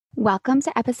Welcome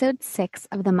to episode 6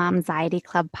 of the Momxiety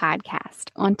Club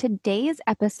podcast. On today's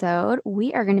episode,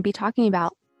 we are going to be talking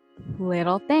about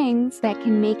little things that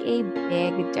can make a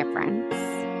big difference.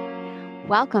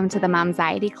 Welcome to the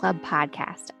Momxiety Club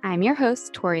podcast. I'm your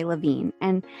host, Tori Levine,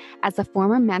 and as a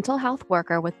former mental health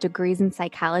worker with degrees in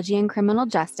psychology and criminal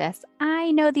justice,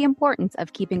 I know the importance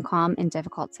of keeping calm in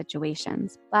difficult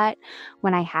situations. But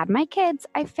when I had my kids,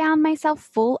 I found myself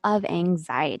full of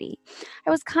anxiety. I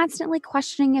was constantly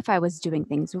questioning if I was doing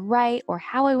things right or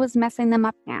how I was messing them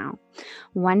up now.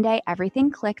 One day,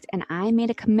 everything clicked, and I made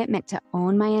a commitment to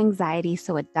own my anxiety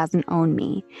so it doesn't own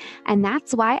me. And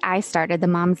that's why I started the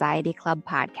Momxiety Club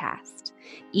podcast.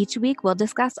 Each week, we'll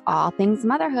discuss all things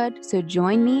motherhood, so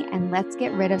join me and let's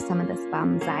get rid of some of this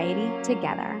momxiety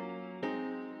together.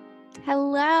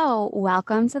 Hello,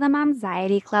 welcome to the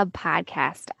Momxiety Club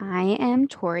podcast. I am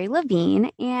Tori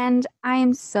Levine, and I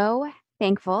am so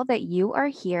thankful that you are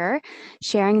here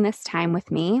sharing this time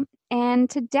with me. And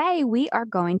today we are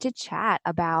going to chat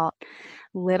about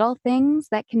little things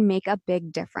that can make a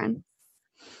big difference.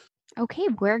 Okay,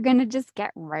 we're going to just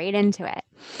get right into it.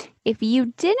 If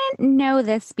you didn't know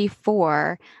this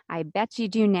before, I bet you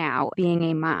do now, being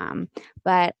a mom.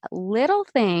 But little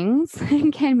things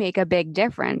can make a big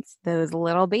difference. Those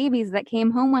little babies that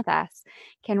came home with us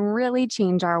can really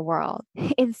change our world.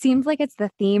 It seems like it's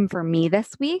the theme for me this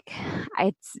week.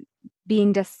 It's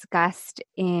being discussed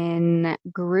in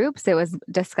groups. It was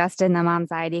discussed in the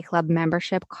Momxiety Club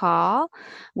membership call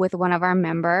with one of our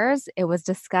members. It was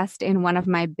discussed in one of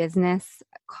my business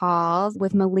calls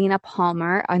with Melina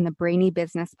Palmer on the Brainy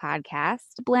Business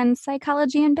podcast, Blend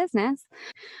Psychology and Business.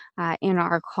 In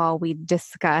our call, we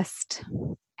discussed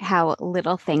how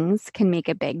little things can make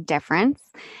a big difference.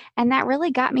 And that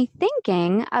really got me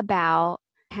thinking about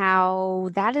how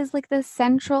that is like the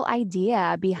central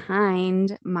idea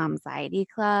behind Momxiety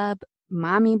Club,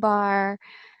 Mommy Bar,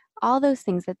 all those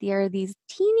things, that there are these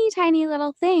teeny tiny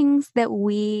little things that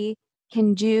we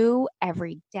can do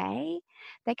every day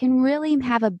that can really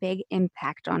have a big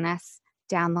impact on us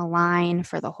down the line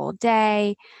for the whole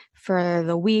day, for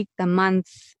the week, the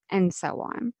month, and so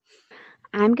on.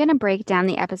 I'm going to break down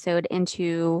the episode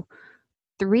into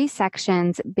 3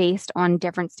 sections based on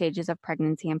different stages of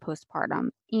pregnancy and postpartum.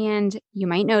 And you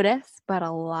might notice, but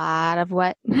a lot of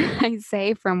what I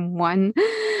say from one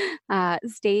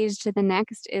stage to the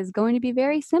next is going to be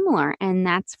very similar, and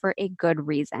that's for a good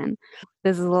reason.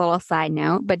 This is a little side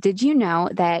note, but did you know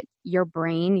that your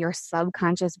brain, your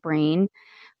subconscious brain,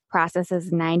 processes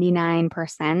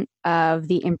 99% of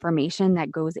the information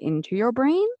that goes into your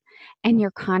brain? And your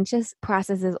conscious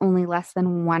processes only less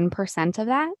than 1% of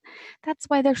that? That's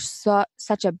why there's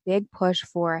such a big push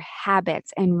for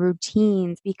habits and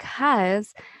routines,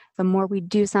 because the more we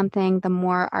do something, the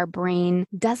more our brain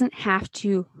doesn't have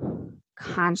to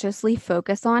consciously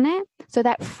focus on it. So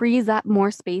that frees up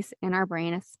more space in our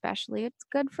brain, especially it's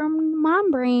good for mom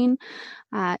brain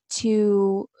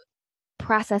to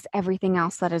process everything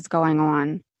else that is going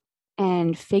on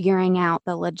and figuring out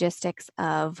the logistics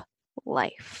of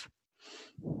life.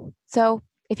 So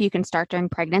if you can start during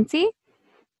pregnancy,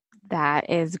 that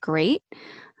is great.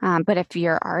 But if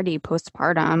you're already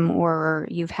postpartum or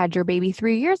you've had your baby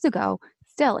 3 years ago,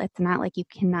 still, it's not like you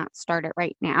cannot start it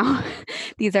right now.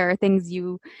 These are things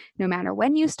no matter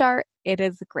when you start, it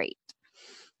is great.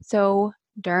 So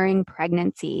during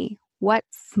pregnancy, what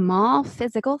small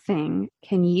physical thing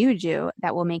can you do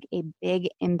that will make a big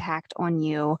impact on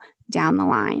you down the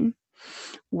line?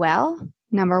 Well,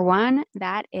 number 1,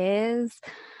 that is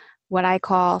what I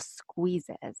call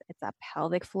squeezes. It's a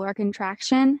pelvic floor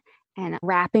contraction and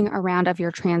wrapping around of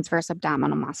your transverse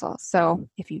abdominal muscles. So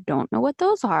if you don't know what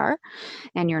those are,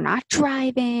 and you're not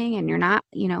driving and you're not,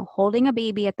 holding a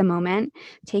baby at the moment,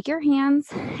 take your hands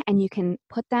and you can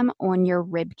put them on your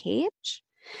rib cage.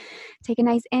 Take a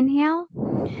nice inhale,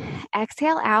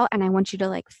 exhale out, and I want you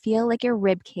to feel like your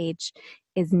rib cage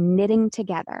is knitting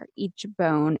together. Each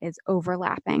bone is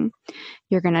overlapping.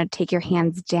 You're going to take your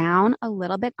hands down a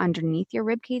little bit underneath your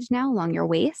rib cage now along your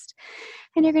waist,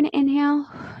 and you're going to inhale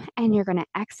and you're going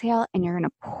to exhale and you're going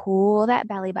to pull that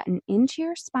belly button into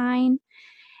your spine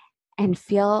and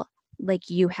feel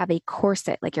like you have a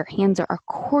corset, like your hands are a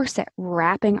corset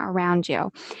wrapping around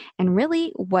you. And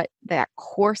really what that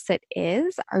corset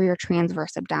are your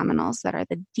transverse abdominals, that are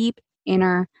the deep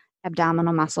inner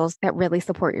abdominal muscles that really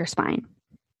support your spine.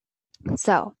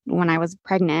 So when I was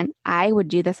pregnant, I would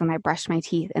do this when I brushed my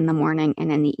teeth in the morning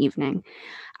and in the evening.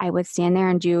 I would stand there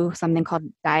and do something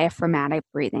called diaphragmatic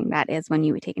breathing. That is when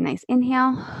you would take a nice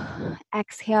inhale,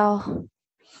 exhale,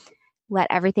 let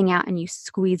everything out, and you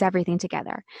squeeze everything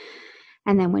together.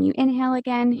 And then when you inhale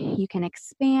again, you can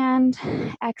expand,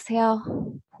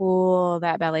 exhale, pull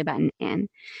that belly button in.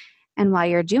 And while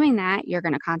you're doing that, you're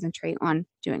going to concentrate on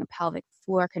doing a pelvic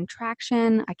floor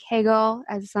contraction, a Kegel,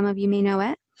 as some of you may know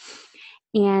it.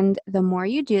 And the more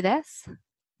you do this,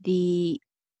 the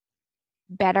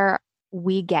better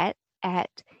we get at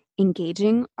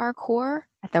engaging our core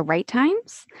at the right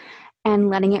times and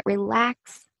letting it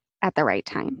relax at the right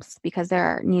times, because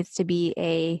there needs to be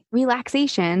a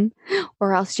relaxation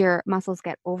or else your muscles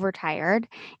get overtired.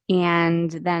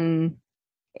 And then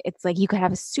it's like you could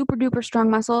have super duper strong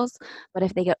muscles, but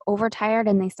if they get overtired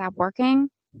and they stop working,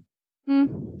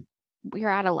 you're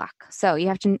out of luck. So you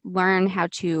have to learn how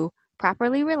to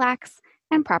properly relax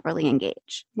and properly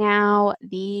engage. Now,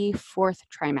 the fourth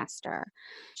trimester,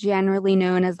 generally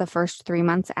known as the first 3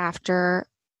 months after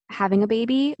having a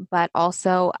baby, but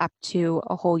also up to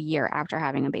a whole year after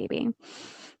having a baby.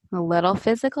 A little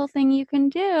physical thing you can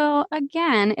do,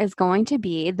 again, is going to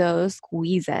be those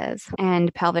squeezes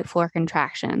and pelvic floor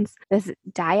contractions. This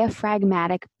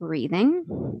diaphragmatic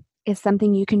breathing is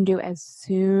something you can do as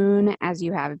soon as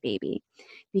you have a baby,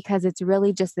 because it's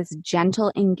really just this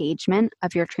gentle engagement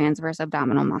of your transverse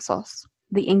abdominal muscles.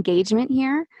 The engagement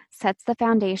here sets the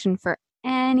foundation for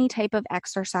any type of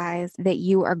exercise that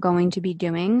you are going to be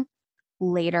doing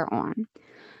later on.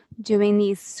 Doing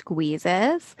these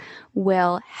squeezes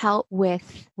will help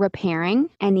with repairing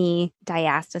any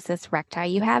diastasis recti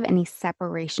you have, any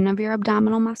separation of your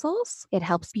abdominal muscles. It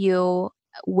helps you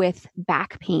with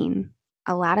back pain.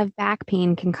 A lot of back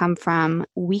pain can come from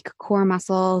weak core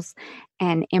muscles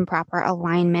and improper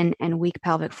alignment and weak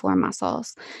pelvic floor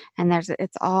muscles. And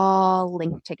it's all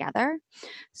linked together.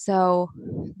 So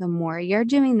the more you're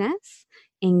doing this,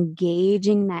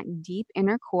 engaging that deep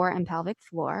inner core and pelvic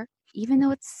floor, even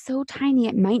though it's so tiny,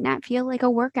 it might not feel like a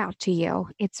workout to you.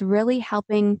 It's really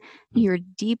helping your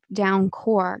deep down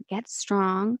core get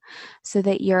strong so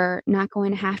that you're not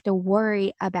going to have to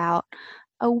worry about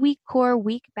a weak core,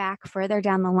 weak back further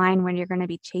down the line when you're going to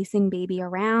be chasing baby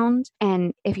around.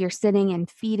 And if you're sitting and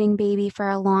feeding baby for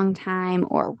a long time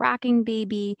or rocking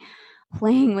baby,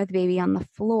 playing with baby on the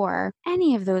floor,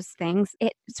 any of those things,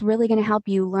 it's really going to help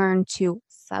you learn to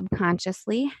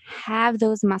subconsciously have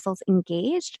those muscles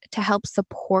engaged to help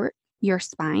support your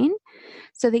spine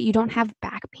so that you don't have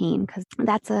back pain, because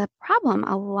that's a problem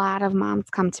a lot of moms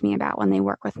come to me about when they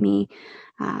work with me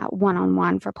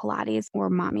one-on-one for Pilates or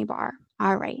mommy bar.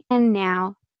 All right. And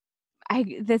now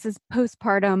this is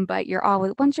postpartum, but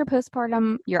once you're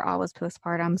postpartum, you're always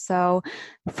postpartum. So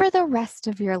for the rest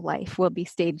of your life will be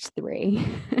stage 3.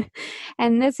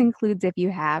 And this includes if you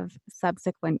have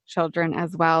subsequent children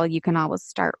as well, you can always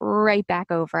start right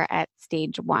back over at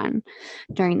stage 1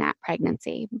 during that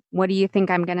pregnancy. What do you think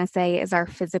I'm going to say is our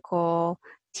physical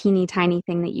teeny tiny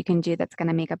thing that you can do that's going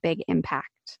to make a big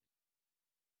impact?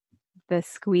 The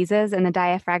squeezes and the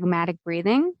diaphragmatic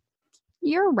breathing.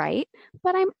 You're right.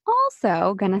 But I'm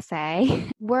also going to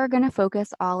say we're going to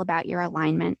focus all about your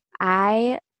alignment.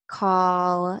 I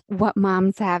call what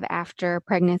moms have after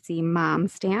pregnancy mom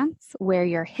stance, where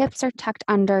your hips are tucked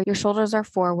under, your shoulders are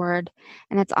forward,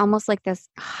 and it's almost like this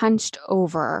hunched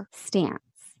over stance,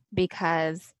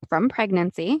 because from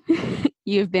pregnancy,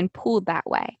 you've been pulled that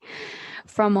way.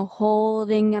 From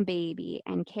holding a baby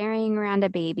and carrying around a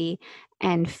baby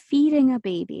and feeding a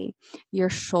baby, your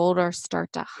shoulders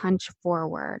start to hunch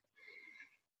forward.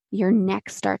 Your neck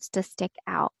starts to stick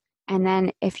out. And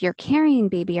then if you're carrying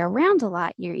baby around a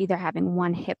lot, you're either having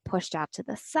one hip pushed out to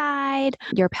the side,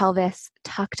 your pelvis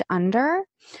tucked under,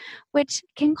 which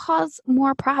can cause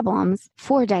more problems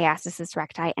for diastasis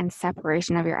recti and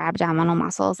separation of your abdominal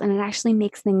muscles. And it actually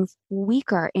makes things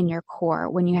weaker in your core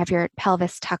when you have your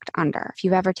pelvis tucked under. If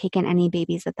you've ever taken any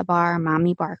babies at the bar,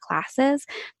 mommy bar classes,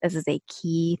 this is a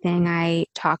key thing I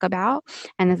talk about.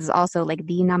 And this is also like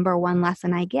the number one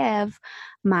lesson I give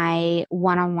my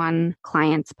one-on-one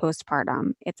clients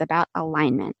postpartum. It's about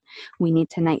alignment. We need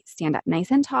to stand up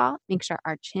nice and tall, make sure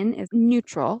our chin is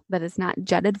neutral, that it's not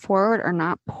jutted forward or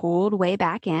not pulled way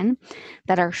back in,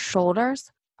 that our shoulders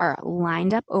are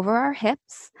lined up over our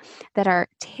hips, that our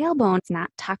tailbone is not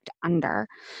tucked under.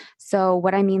 So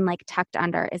what I mean like tucked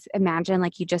under is, imagine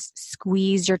like you just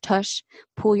squeeze your tush,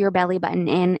 pull your belly button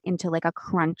in into like a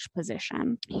crunch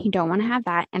position. You don't want to have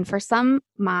that. And for some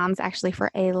moms, actually for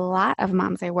a lot of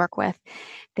moms I work with,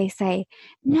 they say,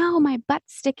 no, my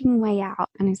butt's sticking way out.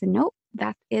 And I said, nope,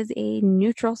 that is a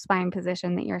neutral spine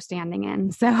position that you're standing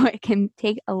in. So it can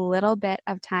take a little bit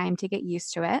of time to get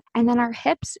used to it. And then our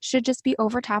hips should just be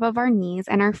over top of our knees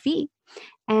and our feet.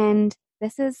 And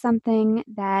this is something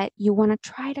that you want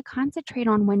to try to concentrate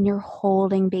on when you're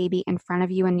holding baby in front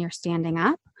of you and you're standing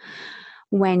up.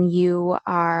 when you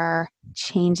are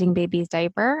changing baby's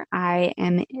diaper. I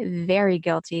am very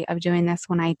guilty of doing this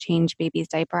when I change baby's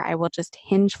diaper. I will just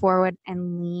hinge forward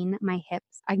and lean my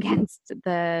hips against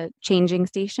the changing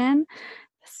station.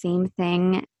 Same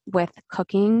thing with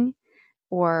cooking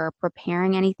or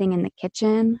preparing anything in the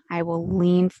kitchen. I will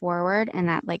lean forward and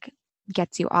that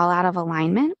gets you all out of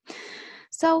alignment.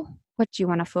 So what you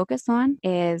want to focus on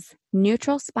is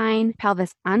neutral spine,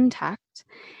 pelvis untucked,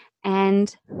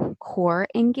 and core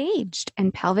engaged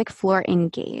and pelvic floor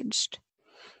engaged.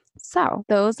 So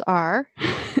those are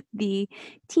the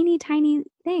teeny tiny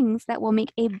things that will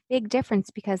make a big difference,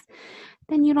 because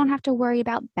then you don't have to worry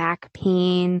about back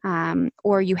pain,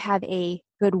 or you have a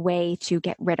good way to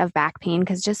get rid of back pain,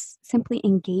 because just simply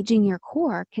engaging your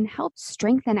core can help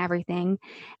strengthen everything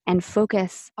and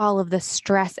focus all of the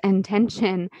stress and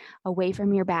tension away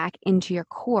from your back into your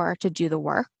core to do the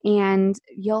work. And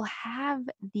you'll have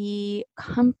the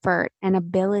comfort and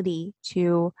ability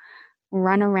to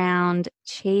run around,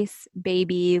 chase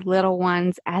baby little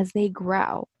ones as they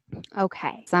grow.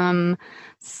 Okay, some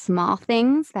small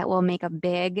things that will make a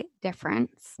big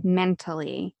difference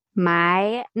mentally.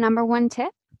 My number one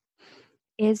tip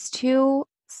is to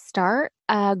start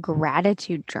a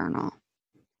gratitude journal.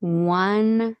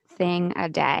 One thing a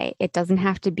day. It doesn't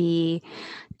have to be,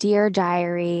 Dear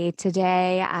Diary,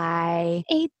 today I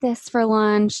ate this for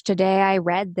lunch. Today I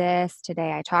read this.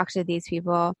 Today I talked to these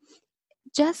people.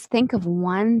 Just think of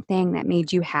one thing that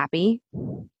made you happy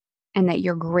and that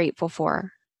you're grateful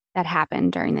for that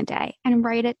happened during the day, and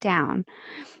write it down.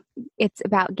 It's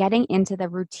about getting into the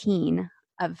routine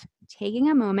of taking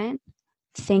a moment,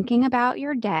 thinking about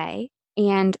your day,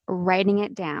 and writing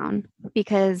it down.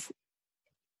 Because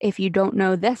if you don't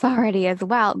know this already as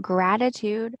well,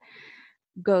 gratitude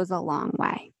goes a long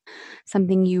way.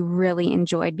 Something you really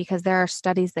enjoyed, because there are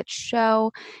studies that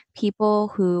show people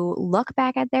who look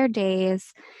back at their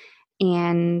days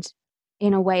and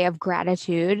in a way of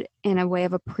gratitude, in a way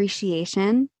of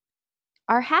appreciation,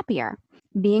 are happier.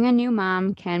 Being a new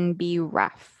mom can be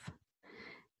rough.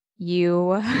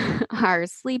 You are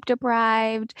sleep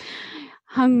deprived,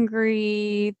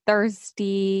 hungry,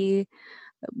 thirsty,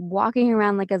 walking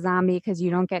around like a zombie because you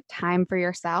don't get time for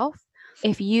yourself.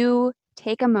 If you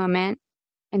take a moment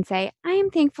and say, I am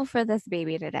thankful for this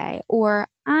baby today, or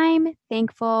I'm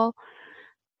thankful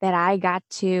that I got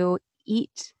to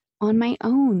eat on my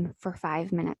own for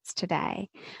 5 minutes today.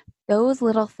 Those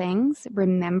little things,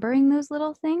 remembering those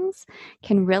little things,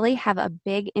 can really have a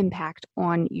big impact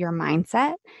on your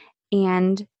mindset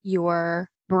and your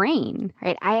brain,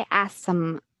 right? I asked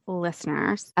some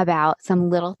listeners about some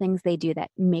little things they do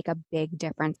that make a big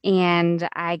difference, and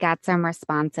I got some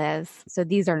responses. So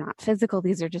these are not physical,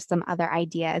 these are just some other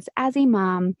ideas as a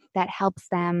mom that helps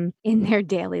them in their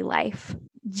daily life.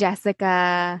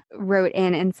 Jessica wrote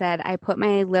in and said, I put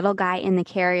my little guy in the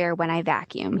carrier when I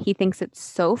vacuum. He thinks it's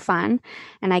so fun,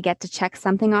 and I get to check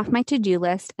something off my to-do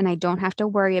list, and I don't have to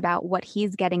worry about what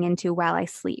he's getting into while I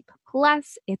sleep.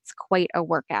 Plus, it's quite a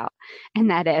workout.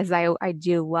 And that is, I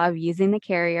do love using the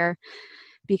carrier,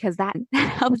 because that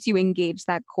helps you engage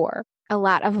that core. A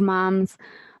lot of moms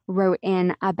wrote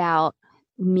in about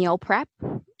meal prep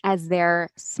as their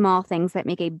small things that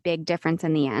make a big difference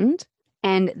in the end.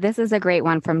 And this is a great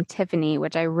one from Tiffany,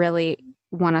 which I really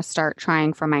want to start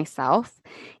trying for myself,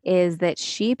 is that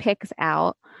she picks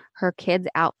out her kids'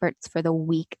 outfits for the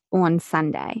week on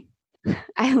Sunday.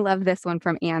 I love this one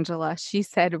from Angela. She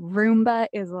said, Roomba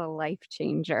is a life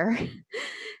changer.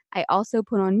 I also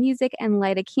put on music and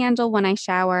light a candle when I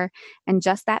shower, and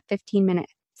just that 15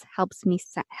 minutes helps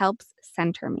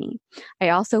center me. I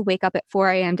also wake up at 4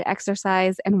 a.m. to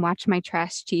exercise and watch my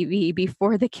trash TV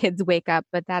before the kids wake up,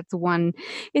 but that's one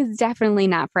is definitely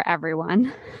not for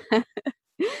everyone.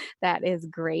 That is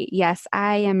great. Yes,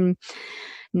 I am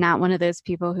not one of those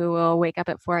people who will wake up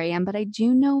at 4 a.m., but I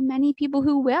do know many people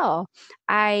who will.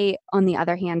 I, on the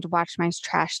other hand, watch my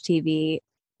trash TV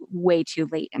way too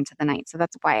late into the night. So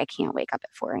that's why I can't wake up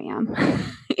at 4 a.m.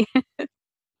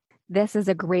 This is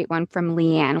a great one from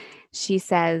Leanne. She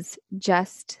says,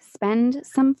 just spend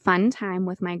some fun time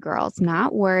with my girls,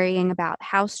 not worrying about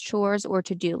house chores or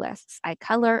to-do lists. I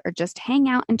color or just hang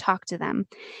out and talk to them.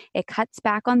 It cuts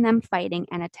back on them fighting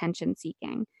and attention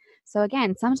seeking. So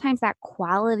again, sometimes that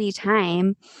quality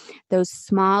time, those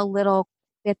small little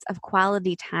bits of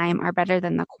quality time are better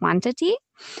than the quantity,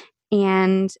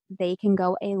 and they can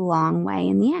go a long way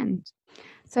in the end.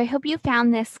 So I hope you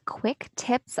found this quick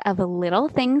tips of little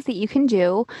things that you can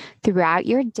do throughout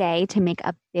your day to make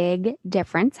a big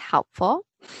difference helpful.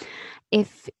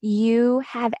 If you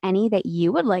have any that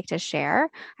you would like to share,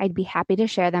 I'd be happy to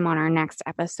share them on our next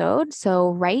episode.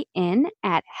 So write in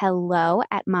at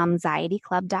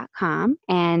hello@momxietyclub.com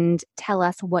and tell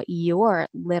us what your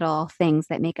little things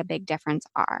that make a big difference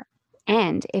are.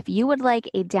 And if you would like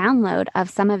a download of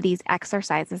some of these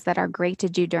exercises that are great to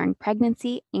do during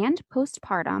pregnancy and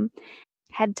postpartum,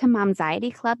 head to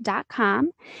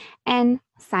momxietyclub.com and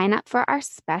sign up for our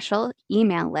special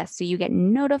email list so you get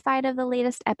notified of the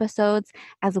latest episodes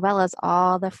as well as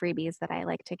all the freebies that I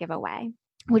like to give away.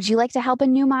 Would you like to help a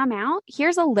new mom out?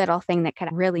 Here's a little thing that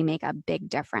could really make a big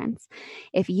difference.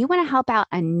 If you want to help out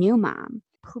a new mom,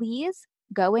 please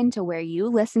go into where you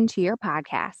listen to your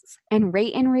podcasts and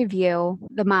rate and review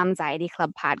the Momxiety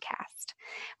Club podcast.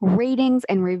 Ratings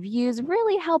and reviews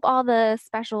really help all the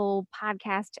special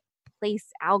podcast place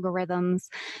algorithms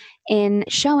in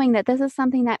showing that this is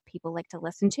something that people like to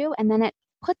listen to, and then it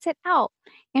puts it out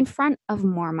in front of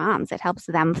more moms. It helps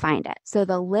them find it. So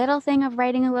the little thing of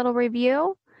writing a little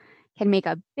review can make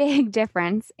a big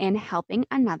difference in helping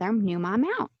another new mom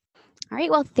out. All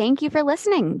right. Well, thank you for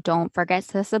listening. Don't forget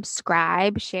to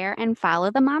subscribe, share, and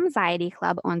follow the Momxiety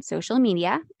Club on social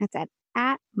media. It's at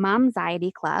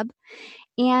Momxiety Club.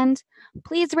 And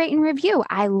please rate and review.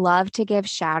 I love to give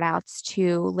shout outs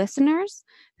to listeners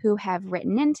who have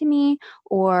written into me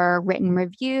or written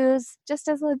reviews just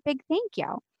as a big thank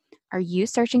you. Are you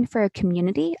searching for a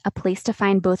community, a place to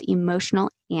find both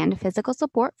emotional and physical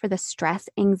support for the stress,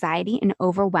 anxiety, and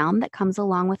overwhelm that comes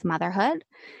along with motherhood?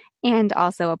 And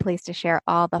also a place to share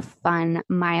all the fun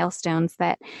milestones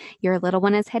that your little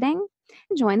one is hitting?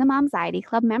 Join the Momxiety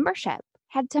Club membership.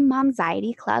 Head to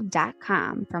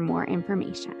momxietyclub.com for more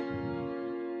information.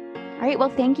 All right, well,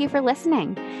 thank you for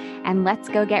listening. And let's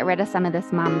go get rid of some of this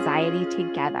momxiety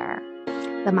together.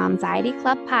 The Momxiety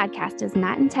Club podcast is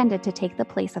not intended to take the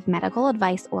place of medical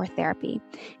advice or therapy.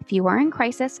 If you are in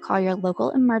crisis, call your local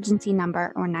emergency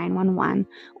number or 911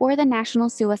 or the National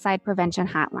Suicide Prevention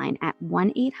Hotline at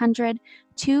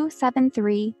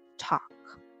 1-800-273-TALK.